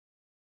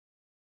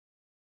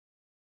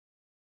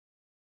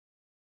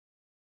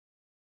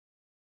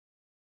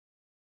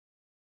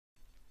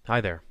Hi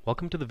there,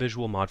 welcome to the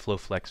Visual MODFLOW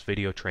Flex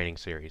video training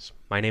series.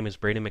 My name is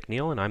Braden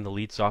McNeil and I'm the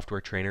lead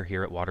software trainer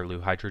here at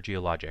Waterloo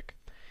Hydrogeologic.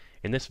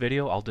 In this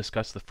video I'll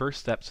discuss the first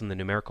steps in the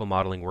numerical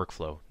modeling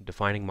workflow,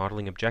 defining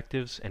modeling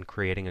objectives and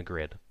creating a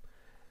grid.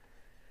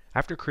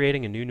 After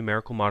creating a new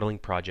numerical modeling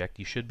project,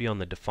 you should be on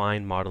the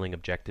Define Modeling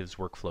Objectives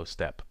workflow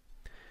step.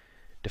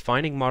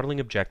 Defining modeling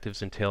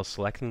objectives entails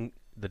selecting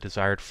the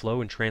desired flow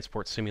and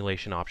transport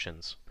simulation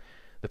options.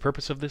 The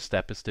purpose of this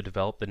step is to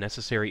develop the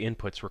necessary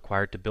inputs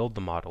required to build the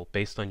model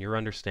based on your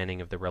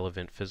understanding of the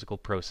relevant physical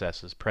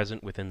processes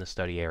present within the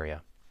study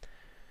area.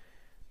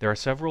 There are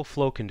several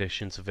flow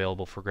conditions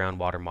available for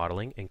groundwater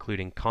modeling,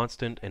 including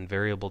constant and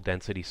variable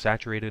density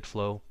saturated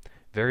flow,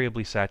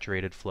 variably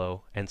saturated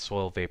flow, and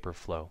soil vapor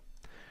flow.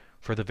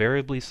 For the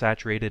variably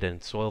saturated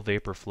and soil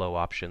vapor flow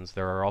options,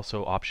 there are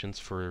also options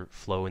for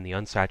flow in the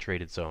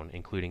unsaturated zone,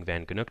 including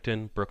Van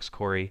Gunukten,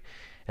 Brooks-Corey,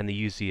 and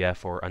the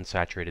UZF or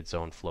unsaturated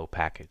zone flow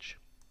package.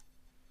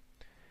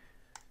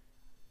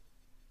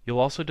 You'll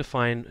also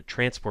define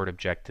transport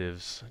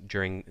objectives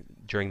during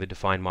the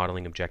Define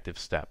Modeling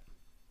Objectives step.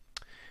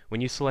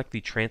 When you select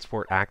the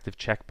Transport Active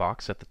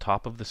checkbox at the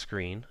top of the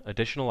screen,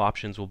 additional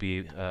options will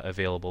be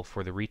available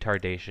for the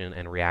retardation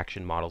and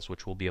reaction models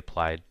which will be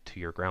applied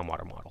to your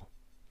groundwater model.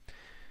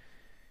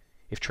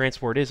 If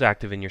transport is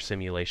active in your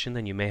simulation,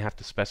 then you may have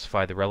to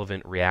specify the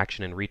relevant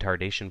reaction and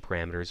retardation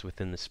parameters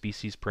within the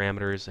Species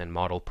Parameters and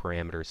Model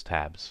Parameters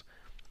tabs.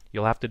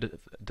 You'll have to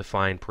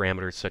define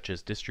parameters such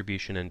as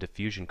distribution and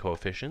diffusion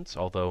coefficients,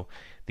 although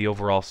the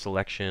overall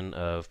selection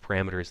of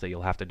parameters that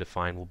you'll have to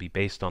define will be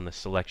based on the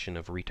selection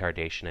of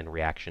retardation and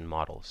reaction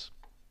models.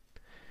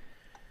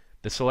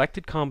 The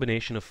selected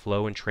combination of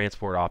flow and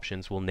transport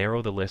options will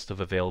narrow the list of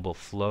available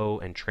flow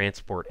and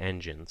transport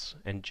engines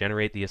and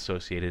generate the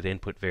associated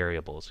input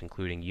variables,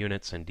 including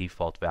units and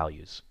default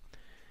values.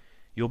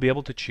 You'll be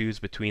able to choose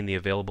between the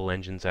available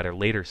engines at a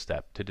later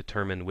step to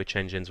determine which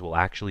engines will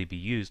actually be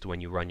used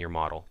when you run your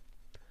model.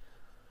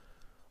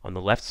 On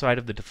the left side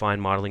of the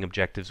Define Modeling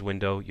Objectives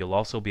window, you'll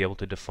also be able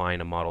to define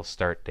a model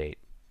start date.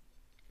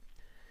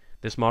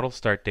 This model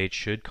start date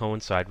should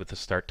coincide with the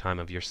start time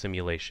of your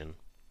simulation.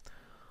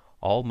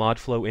 All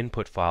MODFLOW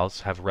input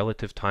files have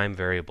relative time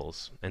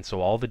variables, and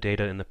so all the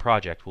data in the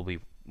project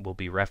will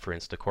be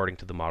referenced according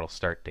to the model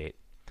start date.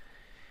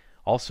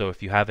 Also,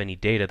 if you have any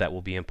data that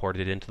will be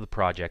imported into the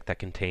project that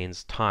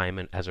contains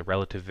time as a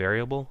relative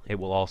variable, it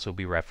will also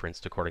be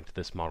referenced according to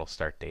this model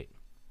start date.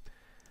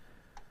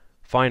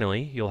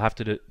 Finally, you'll have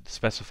to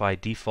specify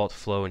default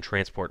flow and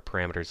transport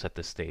parameters at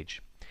this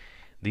stage.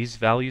 These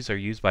values are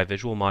used by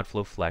Visual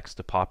MODFLOW Flex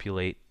to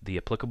populate the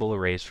applicable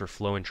arrays for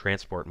flow and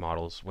transport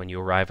models when you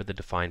arrive at the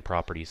Define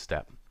Properties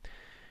step.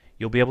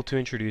 You'll be able to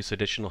introduce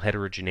additional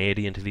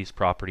heterogeneity into these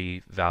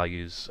property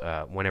values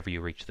whenever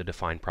you reach the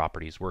Define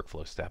Properties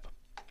workflow step.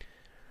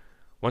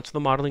 Once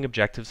the modeling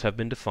objectives have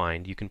been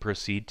defined, you can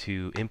proceed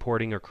to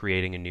importing or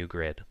creating a new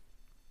grid.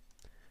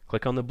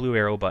 Click on the blue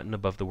arrow button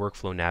above the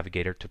Workflow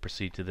Navigator to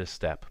proceed to this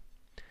step.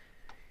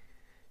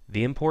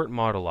 The Import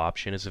Model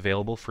option is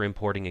available for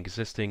importing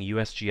existing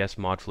USGS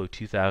MODFLOW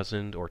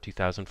 2000 or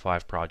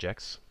 2005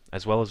 projects,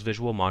 as well as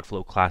Visual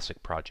MODFLOW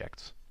Classic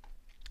projects.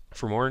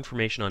 For more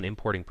information on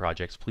importing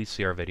projects, please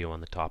see our video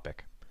on the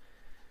topic.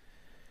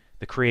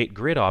 The Create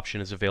Grid option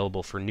is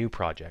available for new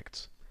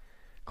projects.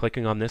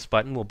 Clicking on this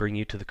button will bring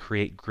you to the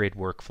Create Grid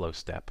workflow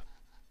step.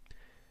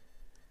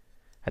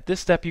 At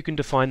this step you can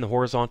define the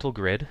horizontal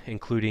grid,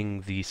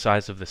 including the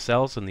size of the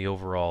cells and the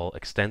overall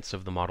extents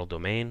of the model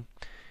domain.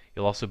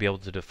 You'll also be able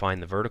to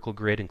define the vertical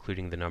grid,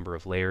 including the number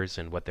of layers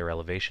and what their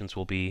elevations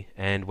will be,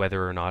 and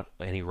whether or not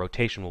any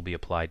rotation will be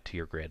applied to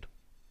your grid.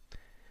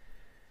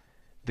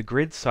 The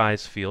grid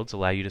size fields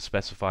allow you to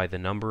specify the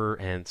number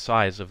and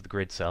size of the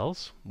grid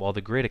cells, while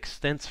the grid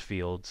extents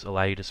fields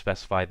allow you to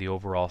specify the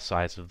overall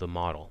size of the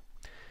model.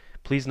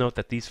 Please note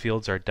that these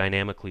fields are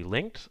dynamically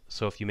linked,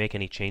 so if you make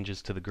any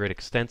changes to the grid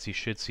extents, you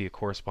should see a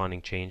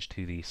corresponding change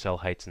to the cell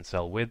heights and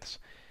cell widths,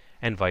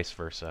 and vice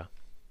versa.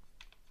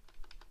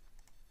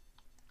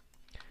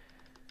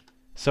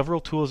 Several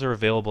tools are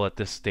available at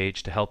this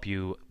stage to help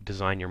you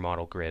design your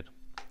model grid.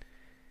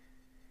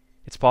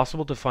 It's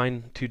possible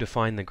to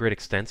define the grid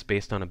extents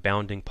based on a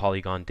bounding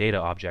polygon data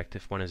object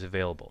if one is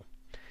available.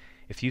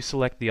 If you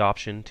select the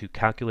option to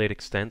calculate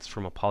extents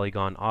from a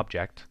polygon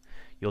object,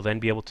 you'll then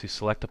be able to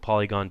select a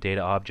polygon data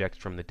object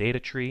from the data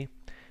tree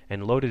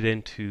and load it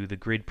into the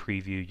grid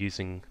preview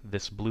using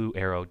this blue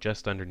arrow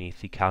just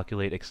underneath the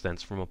Calculate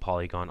Extents from a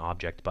Polygon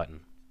Object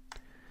button.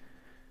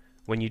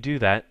 When you do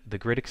that, the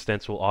grid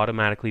extents will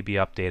automatically be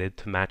updated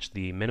to match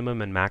the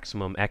minimum and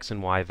maximum x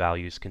and y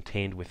values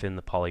contained within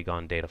the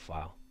polygon data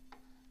file.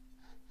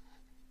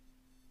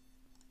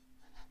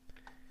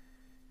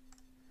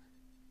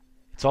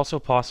 It's also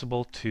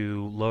possible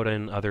to load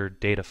in other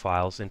data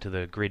files into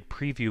the grid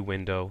preview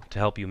window to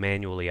help you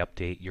manually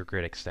update your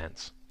grid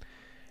extents.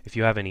 If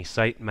you have any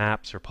site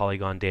maps or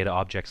polygon data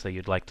objects that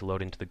you'd like to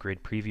load into the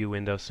grid preview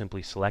window,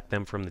 simply select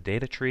them from the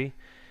data tree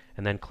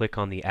and then click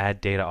on the Add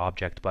Data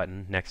Object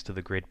button next to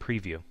the grid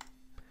preview.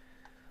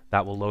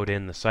 That will load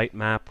in the site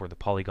map or the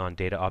polygon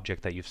data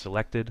object that you've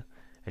selected,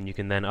 and you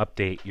can then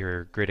update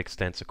your grid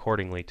extents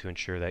accordingly to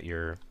ensure that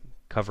you're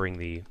covering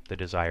the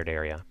desired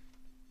area.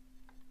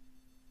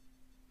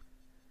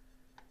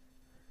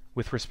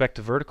 With respect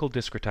to vertical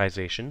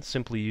discretization,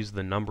 simply use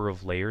the number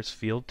of layers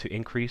field to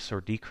increase or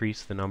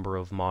decrease the number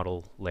of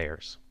model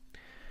layers.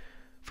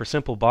 For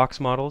simple box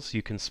models,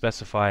 you can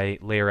specify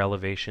layer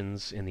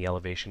elevations in the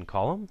elevation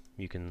column.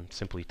 You can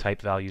simply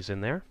type values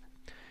in there.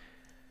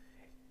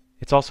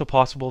 It's also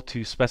possible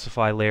to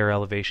specify layer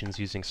elevations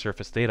using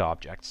surface data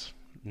objects.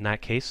 In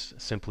that case,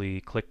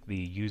 simply click the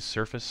Use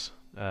Surface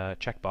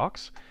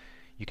checkbox.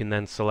 You can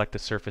then select the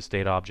surface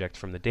data object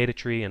from the data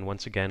tree and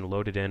once again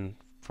load it in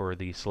for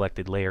the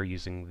selected layer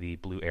using the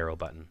blue arrow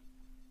button.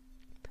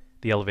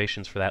 The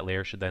elevations for that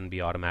layer should then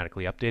be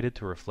automatically updated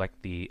to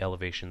reflect the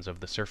elevations of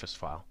the surface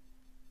file.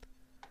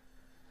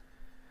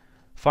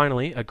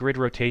 Finally, a grid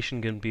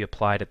rotation can be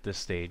applied at this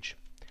stage.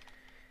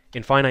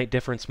 In finite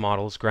difference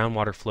models,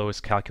 groundwater flow is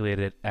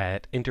calculated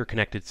at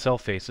interconnected cell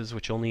faces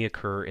which only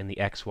occur in the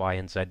X, Y,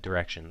 and Z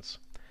directions.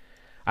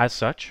 As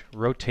such,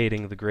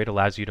 rotating the grid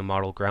allows you to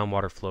model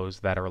groundwater flows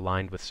that are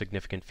aligned with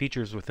significant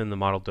features within the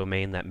model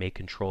domain that may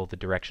control the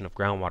direction of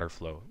groundwater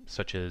flow,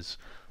 such as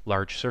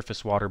large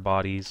surface water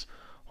bodies,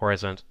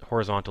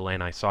 horizontal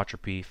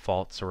anisotropy,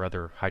 faults, or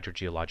other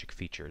hydrogeologic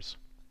features.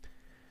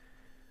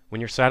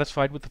 When you're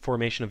satisfied with the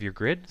formation of your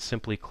grid,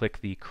 simply click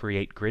the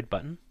Create Grid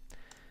button.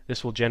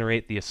 This will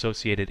generate the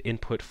associated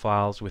input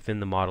files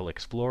within the Model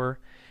Explorer,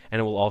 and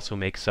it will also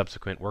make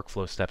subsequent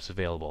workflow steps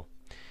available.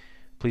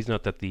 Please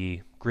note that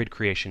the grid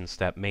creation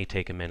step may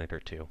take a minute or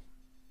two.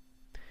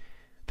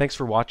 Thanks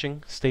for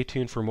watching. Stay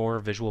tuned for more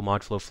Visual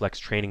MODFLOW Flex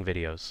training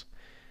videos.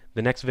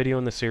 The next video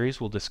in the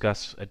series will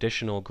discuss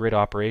additional grid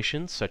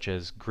operations such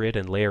as grid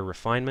and layer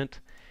refinement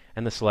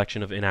and the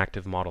selection of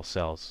inactive model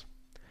cells.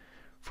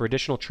 For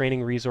additional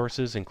training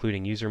resources,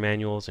 including user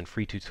manuals and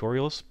free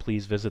tutorials,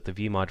 please visit the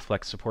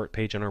VModFlex support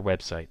page on our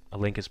website. A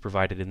link is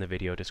provided in the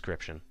video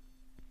description.